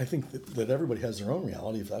 I think that everybody has their own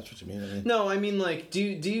reality, if that's what you mean. I mean, No, I mean, like, do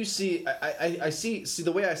you see? I see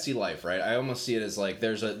the way I see life, right? I almost see it as like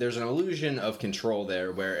there's an illusion of control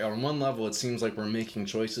there, where on one level it seems like we're making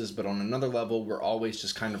choices, but on another level we're always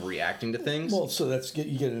just kind of reacting to things. well, so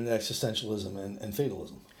you get into existentialism and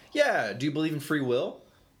fatalism. Yeah. Do you believe in free will?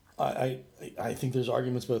 I think there's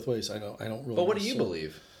arguments both ways. I don't really. But what do you necessarily-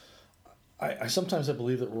 believe? I sometimes I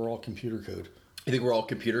believe that we're all computer code. You think we're all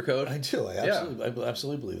computer code? I do. I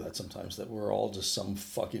absolutely believe that sometimes, that we're all just some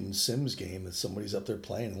fucking Sims game that somebody's up there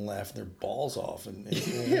playing and laughing their balls off and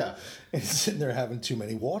Yeah. and sitting there having too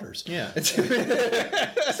many waters. Yeah. This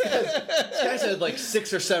guy's had like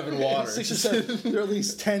 6 or 7 waters. 6 or 7. There are at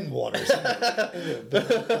least 10 waters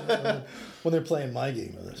when they're playing my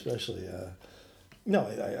game, especially. No,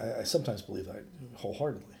 I sometimes believe that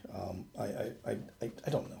wholeheartedly. I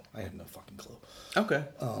don't know. I have no fucking clue. Okay.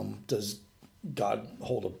 Does God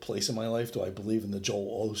hold a place in my life? Do I believe in the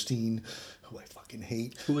Joel Osteen, who I fucking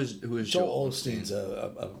hate? Who is Joel Osteen's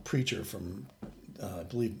a preacher from I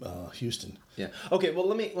believe Houston. Yeah. Okay. Well,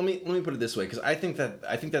 let me put it this way, because I think that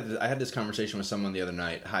I had this conversation with someone the other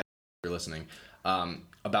night. Hi, if you're listening.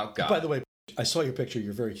 About God. By the way, I saw your picture.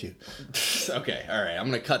 You're very cute. Okay. All right. I'm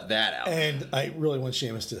gonna cut that out. And I really want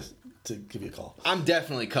Seamus to give you a call. I'm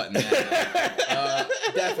definitely cutting that out.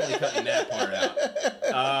 Definitely cutting that part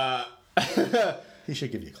out. He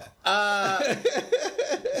should give you a call.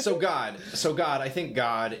 So God, I think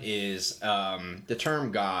God is the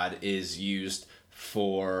term God is used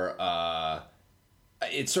for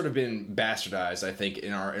it's sort of been bastardized, I think,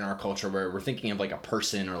 in our culture, where we're thinking of like a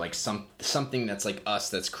person or like something that's like us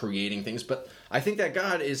that's creating things. But I think that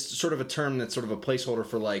God is sort of a term that's sort of a placeholder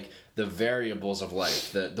for like the variables of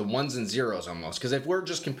life, the ones and zeros almost. Because if we're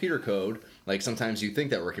just computer code, like sometimes you think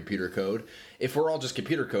that we're computer code, if we're all just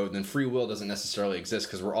computer code, then free will doesn't necessarily exist,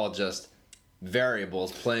 because we're all just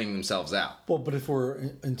variables playing themselves out. Well, but if we're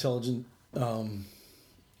intelligent,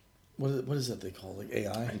 what is that they call, like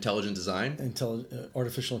AI? Intelligent design?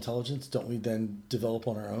 Artificial intelligence, don't we then develop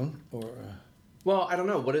on our own? Or Well, I don't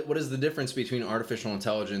know. What is the difference between artificial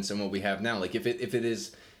intelligence and what we have now? Like if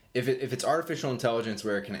it's artificial intelligence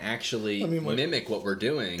where it can actually mimic what we're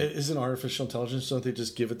doing. Isn't artificial intelligence, don't they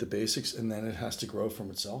just give it the basics and then it has to grow from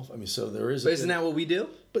itself? I mean, so there is. But isn't that what we do?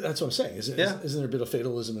 But that's what I'm saying. Isn't there a bit of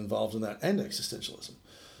fatalism involved in that, and existentialism?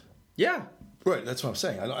 Yeah. Right. That's what I'm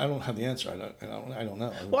saying. I don't have the answer. I don't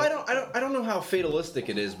know. Well, I don't know how fatalistic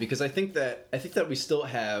it is, because I think that we still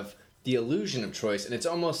have the illusion of choice, and it's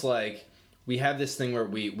almost like we have this thing where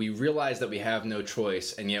we realize that we have no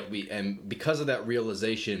choice, and yet because of that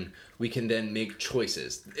realization, we can then make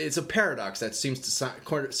choices. It's a paradox that seems to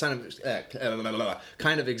kind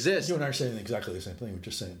of exist. You and I are saying exactly the same thing. We're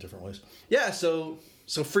just saying it different ways. Yeah. So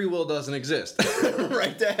free will doesn't exist,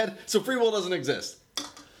 right, Dad? So free will doesn't exist.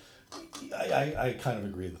 I kind of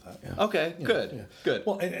agree with that. Yeah. Okay. Good. Good.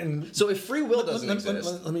 Well, and so if free will doesn't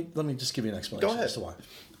exist, let me just give you an explanation. Go ahead. As to why.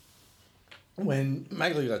 When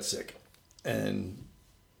Magdalene got sick, and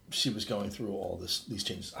she was going through all these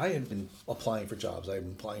changes, I had been applying for jobs. I had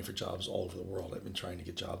been applying for jobs all over the world. I've been trying to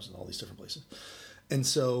get jobs in all these different places. And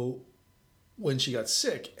so when she got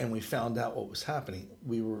sick and we found out what was happening,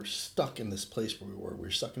 we were stuck in this place where we were. We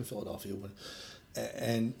were stuck in Philadelphia.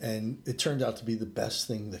 And it turned out to be the best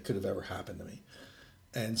thing that could have ever happened to me.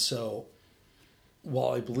 And so while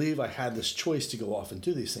I believe I had this choice to go off and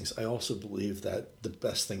do these things, I also believe that the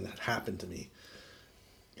best thing that happened to me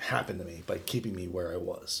by keeping me where I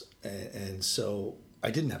was. And so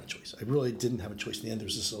I didn't have a choice. I really didn't have a choice. In the end, there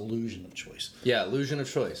was this illusion of choice. Yeah, illusion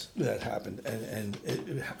of choice. That happened. And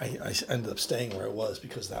I ended up staying where I was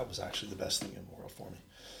because that was actually the best thing in the world for me.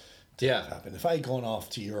 Yeah. Happened. If I had gone off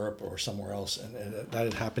to Europe or somewhere else and that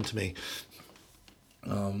had happened to me,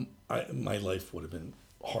 my life would have been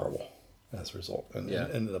horrible as a result, and it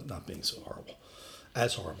ended up not being so horrible,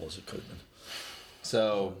 as horrible as it could have been.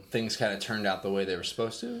 So things kind of turned out the way they were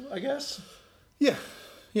supposed to, I guess. Yeah,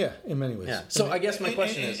 in many ways. Yeah. So I guess my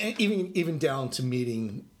question is, even down to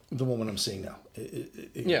meeting the woman I'm seeing now.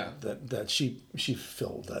 That she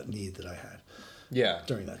filled that need that I had. Yeah.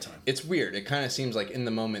 During that time. It's weird. It kind of seems like in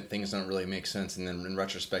the moment things don't really make sense, and then in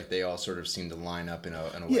retrospect they all sort of seem to line up in a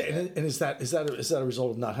way. Yeah, and is that a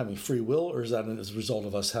result of not having free will, or is that as a result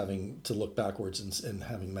of us having to look backwards and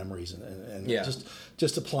having memories and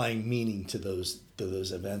just applying meaning to those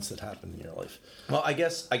events that happened in your life? Well, I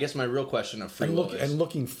guess my real question of free will is, and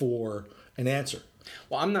looking for an answer.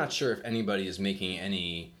 Well, I'm not sure if anybody is making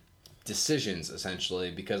any decisions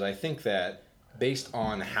essentially, because I think that based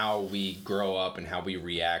on how we grow up and how we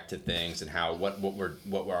react to things and how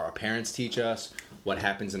what our parents teach us, what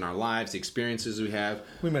happens in our lives, the experiences we have.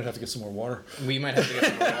 We might have to get some more water. We might have to get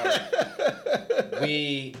some more water.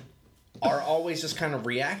 We are always just kind of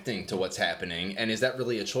reacting to what's happening, and is that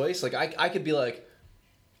really a choice? Like I could be like,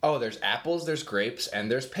 oh, there's apples, there's grapes, and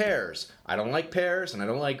there's pears. I don't like pears and I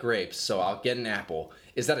don't like grapes, so I'll get an apple.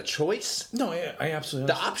 Is that a choice? No, I absolutely.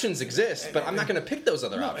 The options exist, but I'm not going to pick those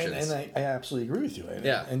other options. And I absolutely agree with you.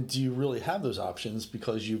 Yeah. And do you really have those options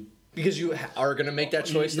because you are going to make that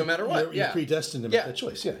choice no matter what? You're predestined to make that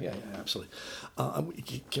choice. Yeah, absolutely.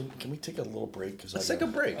 Can we take a little break? Let's take a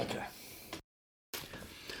break. Okay.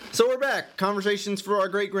 So we're back. Conversations for our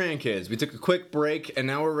great grandkids. We took a quick break, and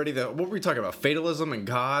now we're ready to. What were we talking about? Fatalism and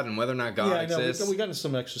God, and whether or not God exists. We got into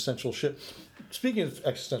some existential shit. Speaking of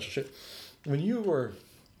existential shit, when you were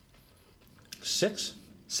 6,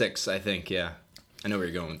 I think. Yeah, I know where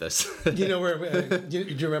you're going with this. You know where? Do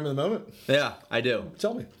you remember the moment? Yeah, I do.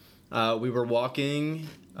 Tell me. We were walking.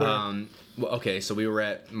 So we were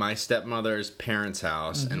at my stepmother's parents'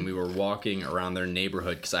 house, and we were walking around their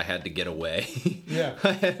neighborhood because I had to get away. Yeah.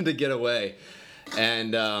 I had to get away.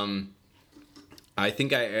 And I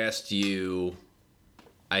think I asked you,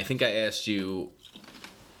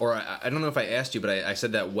 or I don't know if I asked you, but I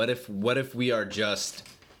said that what if we are just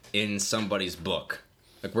in somebody's book?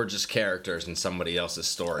 Like, we're just characters in somebody else's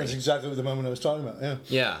story. That's exactly the moment I was talking about. Yeah.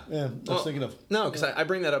 Yeah. I was thinking of. No, because I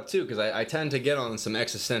bring that up too, because I tend to get on some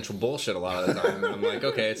existential bullshit a lot of the time. And I'm like,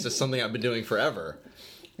 okay, it's just something I've been doing forever.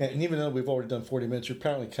 Yeah, and even though we've already done 40 minutes, you're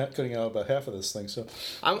apparently cutting out about half of this thing. So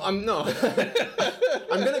I'm no.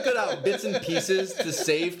 I'm going to cut out bits and pieces to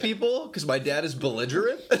save people because my dad is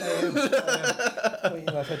belligerent. I am.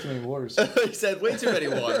 Well, I've had too many waters. He said way too many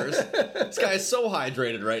waters. This guy is so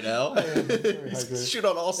hydrated right now. I am very hydrated. Shoot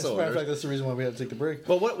on all As a matter of cylinders. fact, that's the reason why we had to take the break.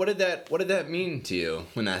 Well, what did that mean to you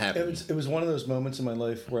when that happened? It was one of those moments in my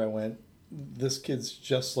life where I went, this kid's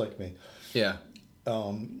just like me. Yeah.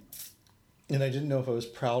 And I didn't know if I was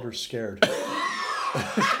proud or scared.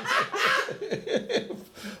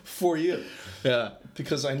 For you. Yeah.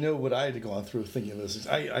 Because I know what I had gone through thinking of this.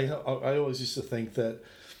 I always used to think that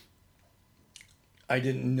I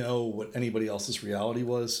didn't know what anybody else's reality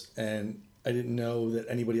was, and I didn't know that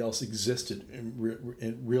anybody else existed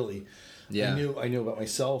really. Yeah. I knew about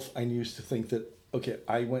myself. I used to think that, okay,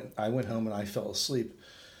 I went home and I fell asleep.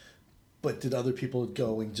 But did other people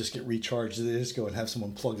go and just get recharged? Did they just go and have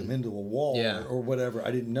someone plug them into a wall or whatever?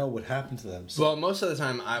 I didn't know what happened to them. So. Well, most of the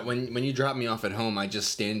time, when you drop me off at home, I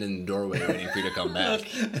just stand in the doorway waiting for you to come back.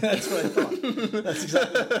 That's what I thought.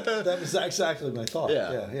 That was exactly my thought.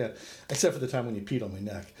 Yeah. Except for the time when you peed on my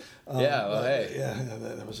neck. Hey. Yeah,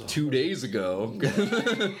 that was 2 days ago,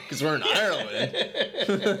 because we're in Ireland.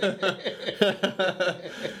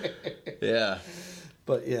 Yeah.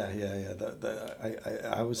 But yeah.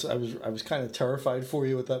 I was kind of terrified for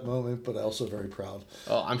you at that moment, but also very proud.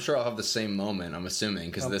 Oh, I'm sure I'll have the same moment. I'm assuming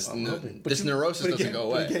because this neurosis again, doesn't go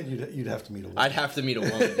away. But again, you'd have to meet a woman. I'd have to meet a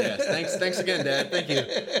woman. Yes. Thanks again, Dad. Thank you.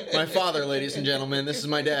 My father, ladies and gentlemen. This is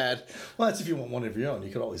my dad. Well, that's if you want one of your own.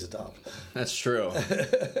 You could always adopt. That's true.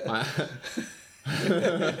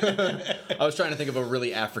 I was trying to think of a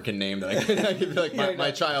really African name that I could be like my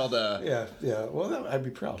child. Yeah. Well, I'd be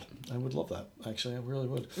proud. I would love that. Actually, I really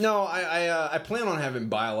would. No, I plan on having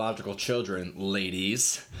biological children,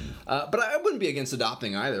 ladies, but I wouldn't be against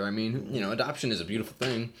adopting either. I mean, adoption is a beautiful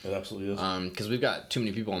thing. It absolutely is. Because we've got too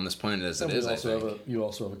many people on this planet as it is. You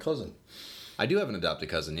also have a cousin. I do have an adopted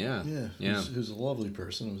cousin. Yeah. Who's a lovely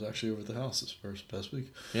person. Who was actually over at the house this past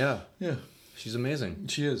week. Yeah. Yeah. She's amazing.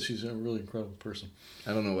 She is. She's a really incredible person.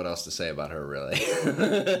 I don't know what else to say about her, really.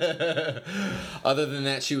 Other than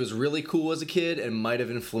that, she was really cool as a kid and might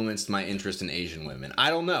have influenced my interest in Asian women.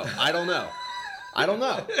 I don't know.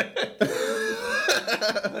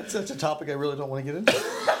 That's a topic I really don't want to get into.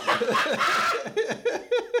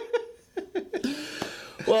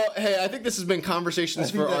 Well, hey, I think this has been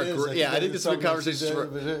conversations for our. I think this has been conversations for.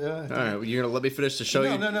 Yeah. All right, you're gonna let me finish the show.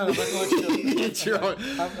 No. I'm not gonna let you. It's your own.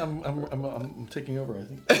 I'm taking over. I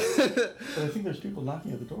think. But I think there's people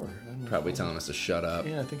knocking at the door. Probably telling us to shut up.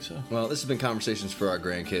 Yeah, I think so. Well, this has been conversations for our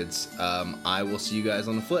grandkids. I will see you guys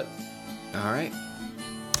on the flip. All right.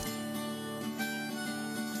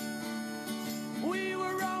 We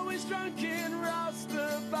were always drunk in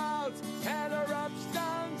roustabouts, had our ups,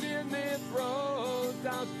 downs in the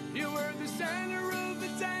throwdowns. You were the center of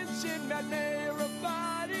attention that made your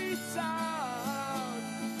body sound.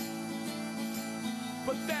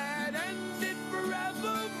 But that ended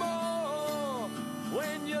forevermore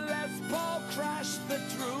when your Les Paul crashed the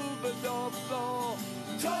troubadour floor.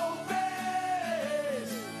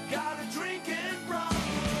 Toby's got a drink in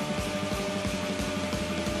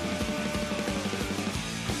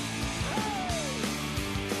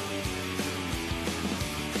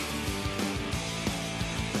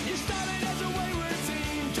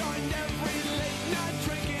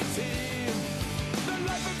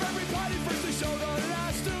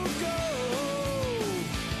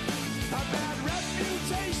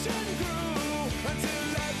conversation grew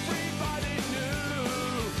until everybody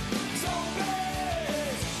knew.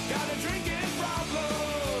 Sophie's got a drinking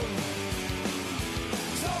problem.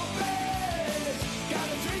 Sophie's got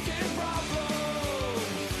a drinking problem.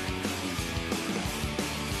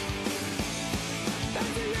 As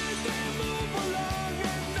the years they move along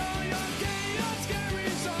and all your chaos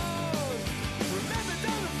carries on. Remember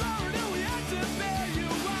down the Florida we had to bail you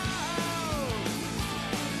out.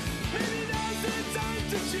 Maybe now's the time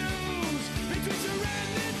to choose between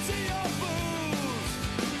serenity or booze.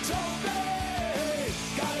 Sophie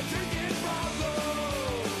got a drinking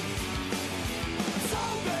problem.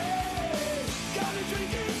 Sophie got a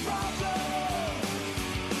drinking problem.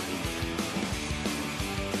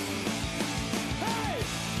 Hey,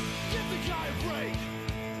 give the guy a break.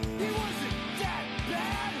 He wasn't that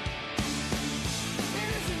bad. It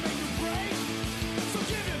isn't make or break, so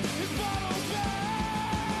give him his bottle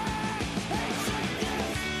back. Hey, check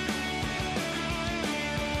this.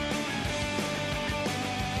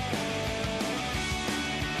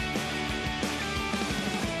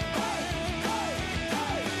 Hey, hey,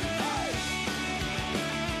 hey, hey.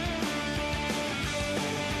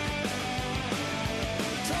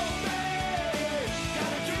 Sophie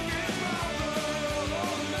got a drinking problem.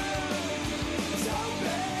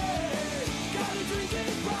 Sophie got a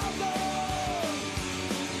drinking problem.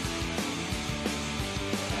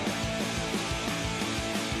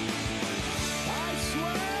 I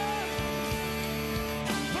swear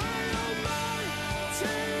by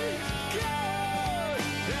Almighty God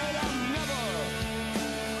that I'm never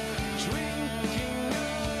drinking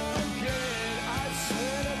again. I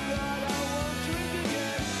swear to God I won't drink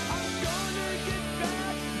again. I'm gonna get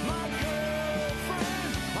back my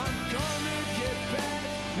girlfriend. I'm gonna get back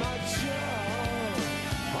my job.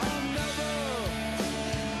 I'm never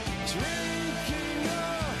drinking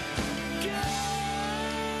again.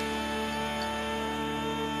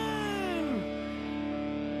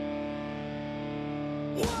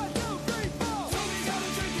 1, 2, 3, 4. Toby's got a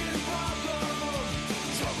drinking problem.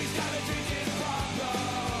 Toby's got a drinking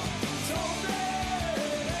problem.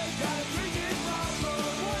 Toby's got a drinking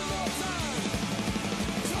problem. One more time.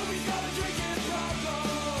 Toby's got a drinking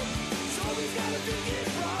problem. Toby's got a drinking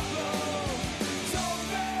problem.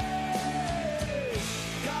 Toby's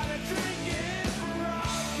got a drinking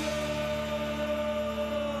problem.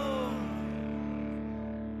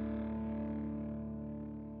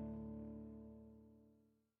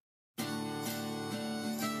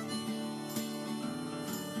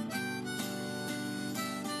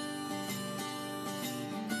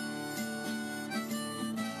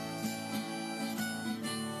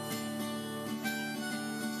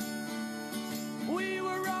 We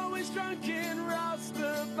were always drunk and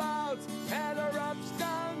roustabouts, had